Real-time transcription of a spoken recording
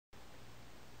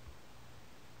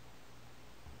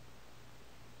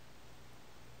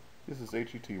This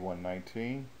is HET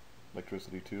 119,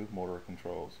 Electricity 2, Motor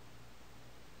Controls.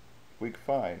 Week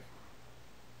 5.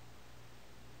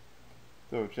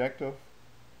 The objective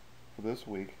for this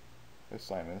week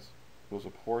assignments will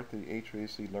support the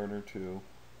HVAC learner to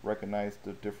recognize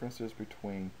the differences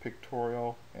between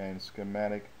pictorial and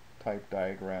schematic type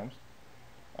diagrams,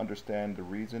 understand the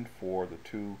reason for the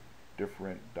two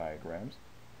different diagrams,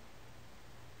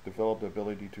 develop the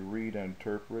ability to read and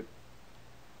interpret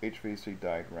HVAC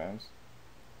diagrams,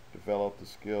 develop the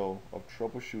skill of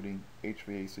troubleshooting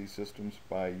HVAC systems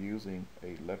by using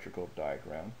an electrical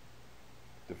diagram,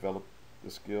 develop the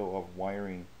skill of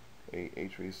wiring a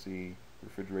HVAC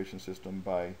refrigeration system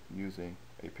by using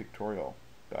a pictorial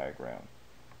diagram.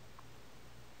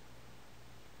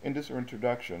 In this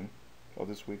introduction of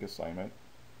this week's assignment,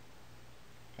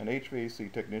 an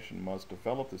HVAC technician must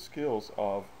develop the skills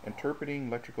of interpreting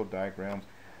electrical diagrams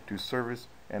to service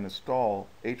and install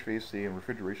HVAC and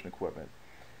refrigeration equipment.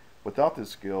 Without this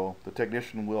skill, the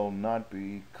technician will not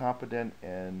be competent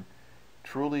in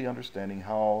truly understanding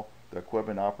how the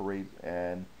equipment operates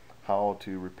and how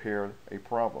to repair a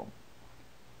problem.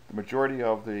 The majority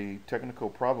of the technical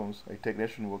problems a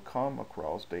technician will come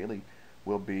across daily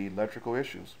will be electrical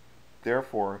issues.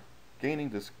 Therefore, gaining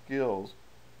the skills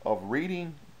of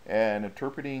reading and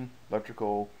interpreting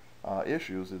electrical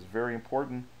issues is very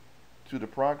important to the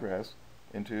progress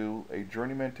into a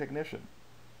journeyman technician.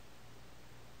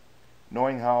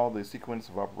 Knowing how the sequence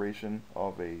of operation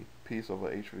of a piece of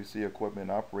HVAC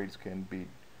equipment operates can be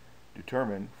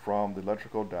determined from the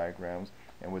electrical diagrams,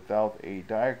 and without a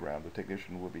diagram, the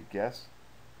technician will be guessing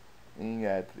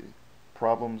at the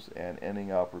problems and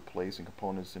ending up replacing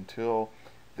components until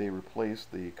they replace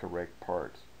the correct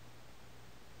parts.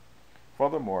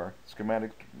 Furthermore,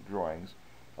 schematic drawings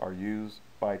are used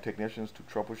by technicians to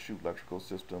troubleshoot electrical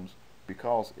systems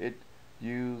because it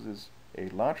uses a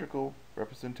logical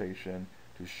representation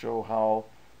to show how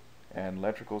an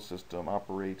electrical system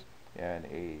operates, and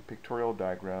a pictorial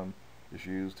diagram is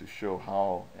used to show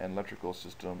how an electrical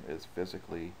system is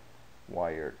physically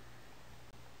wired.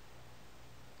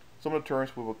 Some of the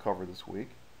terms we will cover this week: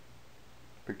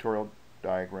 pictorial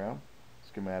diagram,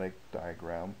 schematic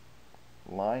diagram,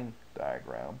 line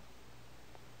diagram,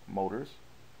 motors,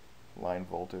 line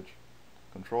voltage,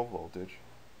 control voltage,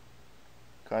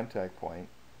 contact point,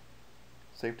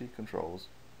 safety controls,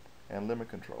 and limit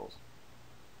controls.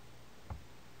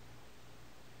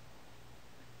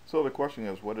 So the question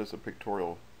is, what is a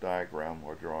pictorial diagram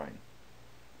or drawing?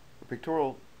 A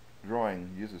pictorial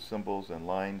drawing uses symbols and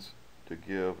lines to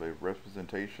give a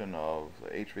representation of the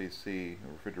HVAC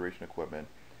and refrigeration equipment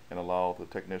and allow the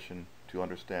technician to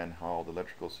understand how the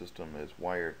electrical system is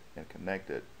wired and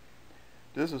connected.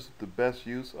 This is the best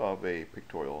use of a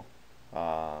pictorial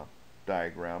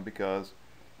diagram because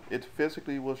it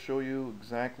physically will show you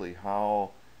exactly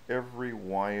how every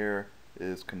wire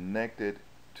is connected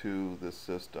to the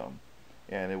system,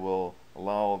 and it will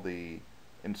allow the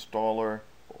installer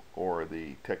or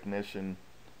the technician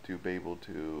to be able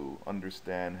to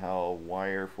understand how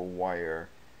wire for wire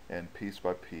and piece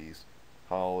by piece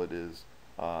how it is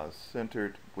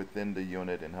centered within the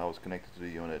unit and how it's connected to the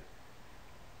unit.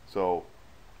 So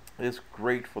it's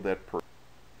great for that purpose.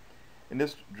 In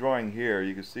this drawing here,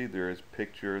 you can see there is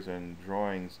pictures and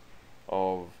drawings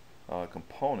of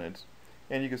components,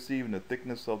 and you can see even the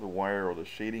thickness of the wire or the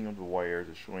shading of the wires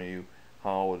is showing you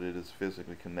how it is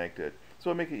physically connected. So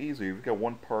it'll make it easy. If you've got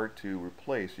one part to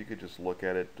replace, you could just look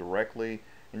at it directly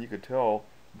and you could tell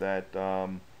that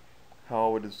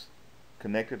how it is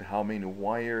connected, how many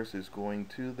wires is going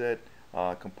to that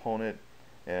component,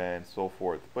 and so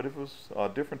forth. But if it was a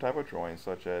different type of drawing,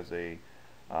 such as a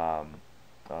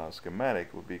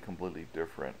schematic, would be completely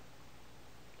different.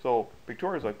 So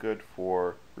pictorials are good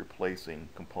for replacing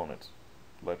components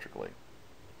electrically.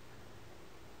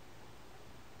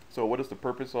 So what is the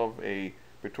purpose of a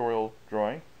pictorial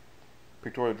drawing?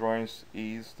 Pictorial drawings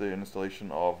ease the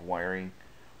installation of wiring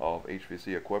of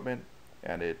HVAC equipment,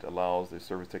 and it allows the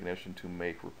service technician to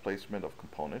make replacement of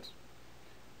components.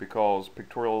 Because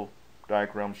pictorial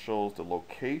diagram shows the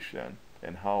location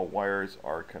and how wires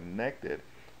are connected,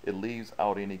 it leaves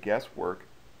out any guesswork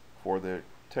for the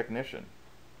technician.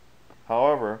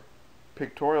 However,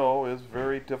 pictorial is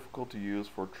very difficult to use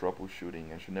for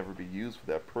troubleshooting and should never be used for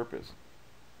that purpose.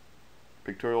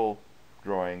 Pictorial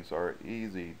drawings are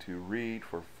easy to read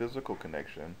for physical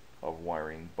connection of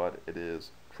wiring, but it is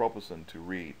troublesome to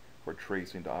read for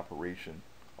tracing the operation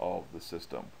of the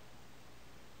system.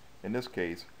 In this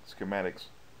case, schematics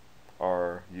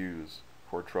are used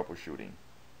for troubleshooting.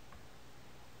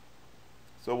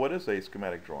 So what is a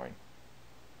schematic drawing?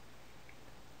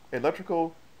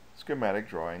 Electrical schematic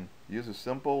drawing uses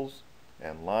symbols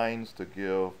and lines to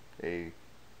give a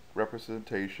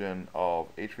representation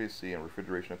of HVAC and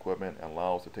refrigeration equipment and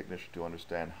allows the technician to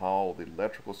understand how the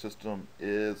electrical system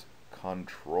is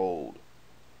controlled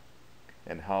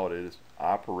and how it is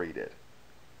operated.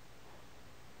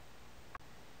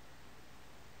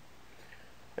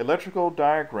 Electrical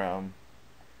diagram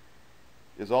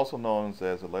is also known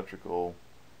as electrical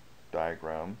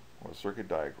diagram or circuit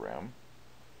diagram.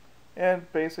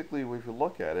 And basically, if you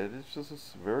look at it, it's just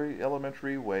this very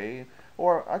elementary way,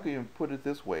 or I could even put it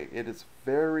this way, it is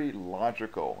very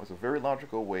logical. It's a very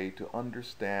logical way to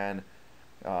understand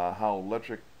how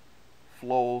electric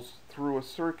flows through a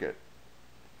circuit.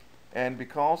 And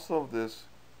because of this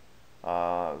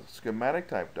schematic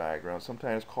type diagram,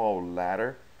 sometimes called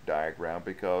ladder diagram,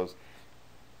 because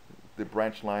the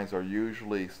branch lines are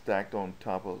usually stacked on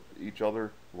top of each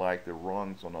other like the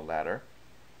rungs on a ladder.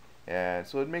 And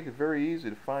so it makes it very easy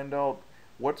to find out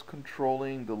what's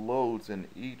controlling the loads in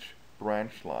each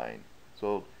branch line.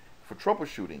 So for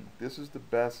troubleshooting, this is the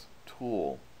best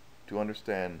tool to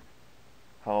understand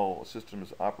how a system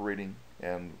is operating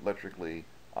and electrically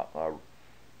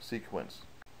sequenced.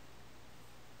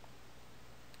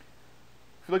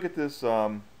 If you look at this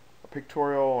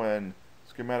pictorial and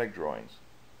schematic drawings,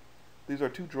 these are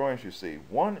two drawings you see.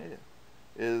 One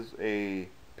is a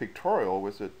pictorial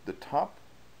with the top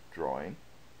drawing,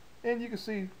 and you can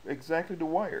see exactly the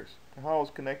wires, how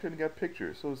it's connected, and got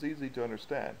pictures, so it's easy to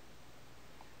understand.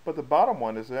 But the bottom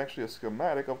one is actually a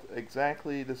schematic of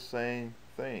exactly the same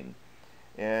thing.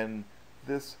 And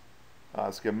this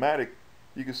schematic,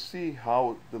 you can see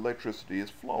how the electricity is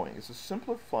flowing. It's a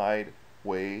simplified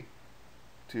way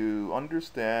to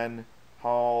understand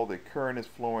how the current is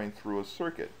flowing through a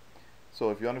circuit.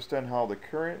 So if you understand how the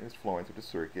current is flowing through the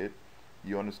circuit,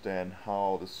 you understand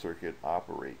how the circuit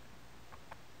operates.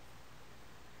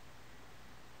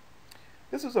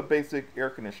 This is a basic air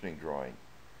conditioning drawing.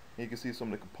 You can see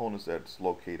some of the components that's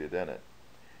located in it.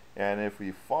 And if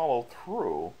we follow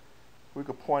through, we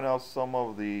could point out some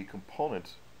of the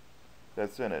components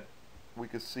that's in it. We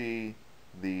could see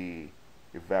the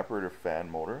evaporator fan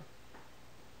motor.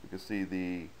 We could see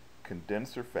the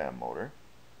condenser fan motor.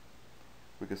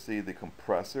 We could see the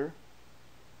compressor.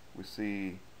 We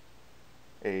see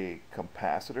a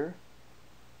capacitor.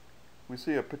 We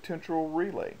see a potential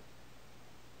relay.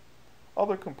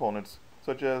 Other components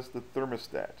such as the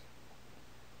thermostat.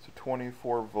 It's a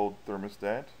 24-volt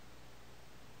thermostat.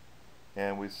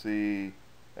 And we see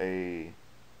a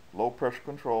low pressure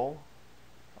control,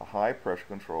 a high pressure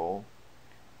control,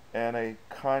 and a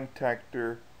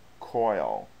contactor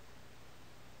coil.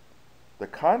 The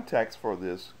contacts for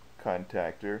this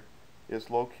contactor is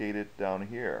located down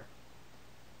here.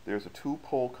 There's a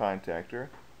 2-pole contactor,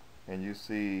 and you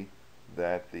see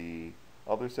that the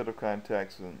other set of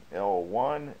contacts in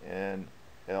L1 and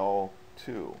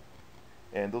L2.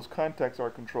 And those contacts are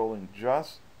controlling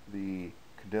just the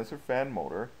condenser fan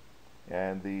motor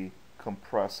and the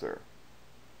compressor.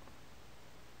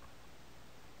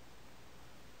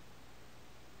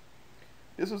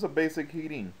 This is a basic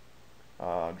heating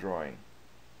drawing,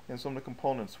 and some of the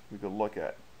components we could look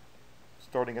at.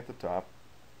 Starting at the top,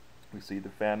 we see the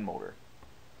fan motor.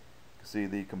 We see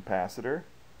the capacitor.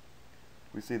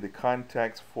 We see the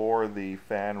contacts for the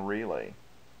fan relay.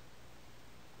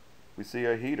 We see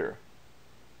a heater.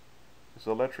 It's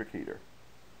an electric heater.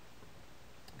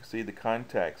 You see the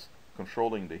contacts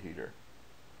controlling the heater,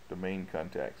 the main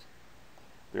contacts.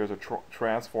 There's a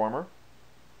transformer,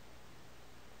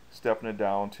 stepping it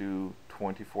down to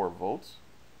 24 volts.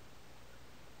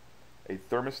 A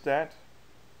thermostat,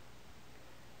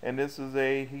 and this is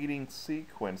a heating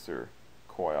sequencer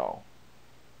coil.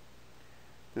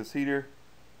 This heater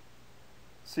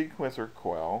sequencer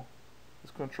coil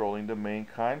is controlling the main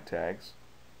contacts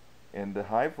and the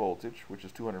high voltage, which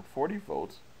is 240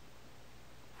 volts,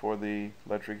 for the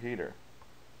electric heater.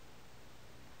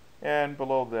 And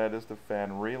below that is the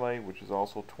fan relay, which is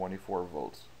also 24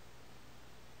 volts.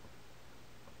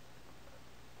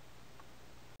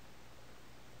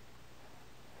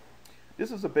 This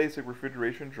is a basic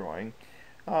refrigeration drawing.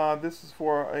 This is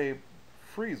for a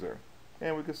freezer,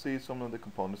 and we can see some of the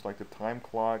components like the time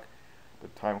clock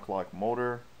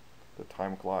motor, the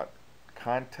time clock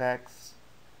contacts,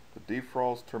 the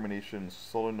defrost termination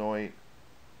solenoid,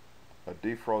 a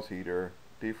defrost heater,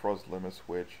 defrost limit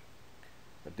switch,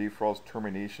 a defrost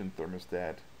termination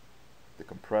thermostat, the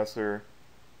compressor,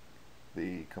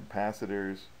 the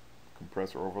capacitors,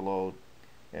 compressor overload,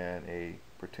 and a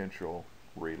potential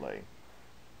relay.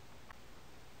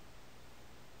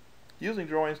 Using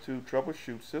drawings to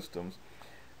troubleshoot systems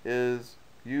is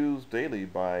used daily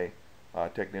by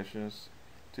technicians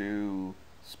to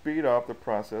speed up the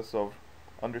process of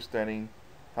understanding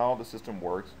how the system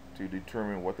works to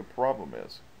determine what the problem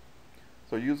is.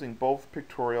 So using both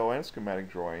pictorial and schematic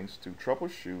drawings to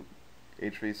troubleshoot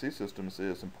HVAC systems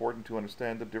is important to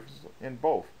understand the difference in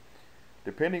both.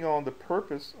 Depending on the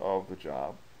purpose of the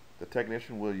job, the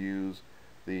technician will use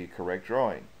the correct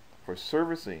drawing. For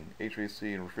servicing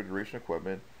HVAC and refrigeration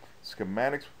equipment,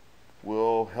 schematics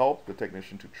will help the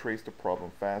technician to trace the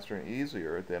problem faster and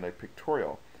easier than a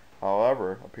pictorial.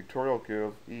 However, a pictorial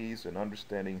gives ease in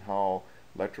understanding how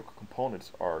electrical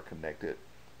components are connected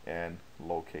and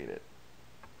located.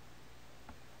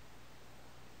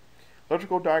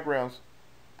 Electrical diagrams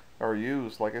are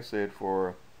used, like I said,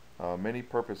 for many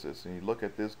purposes. And you look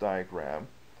at this diagram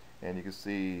and you can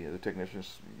see the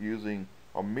technicians using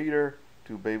a meter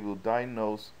to be able to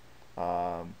diagnose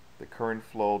the current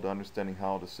flow, to understanding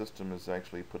how the system is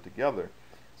actually put together.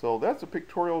 So that's a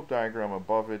pictorial diagram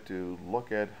above it to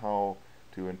look at how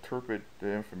to interpret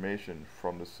the information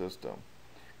from the system.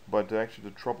 But to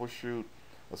actually troubleshoot,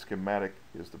 a schematic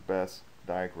is the best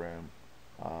diagram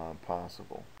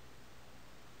possible.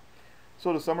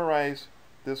 So to summarize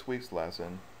this week's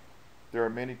lesson, there are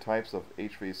many types of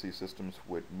HVAC systems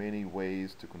with many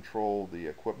ways to control the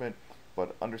equipment,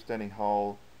 but understanding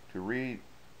how to read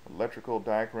electrical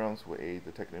diagrams will aid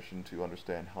the technician to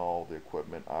understand how the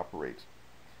equipment operates.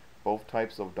 Both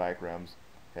types of diagrams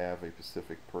have a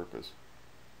specific purpose.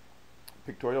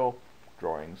 Pictorial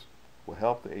drawings will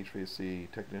help the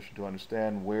HVAC technician to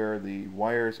understand where the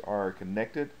wires are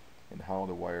connected and how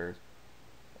the wires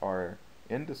are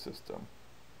in the system.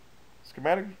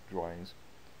 Schematic drawings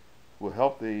will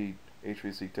help the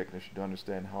HVAC technician to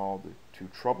understand how to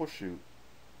troubleshoot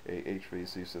a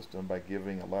HVAC system by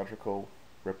giving a logical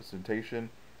representation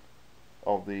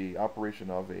of the operation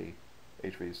of a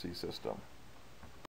HVAC system.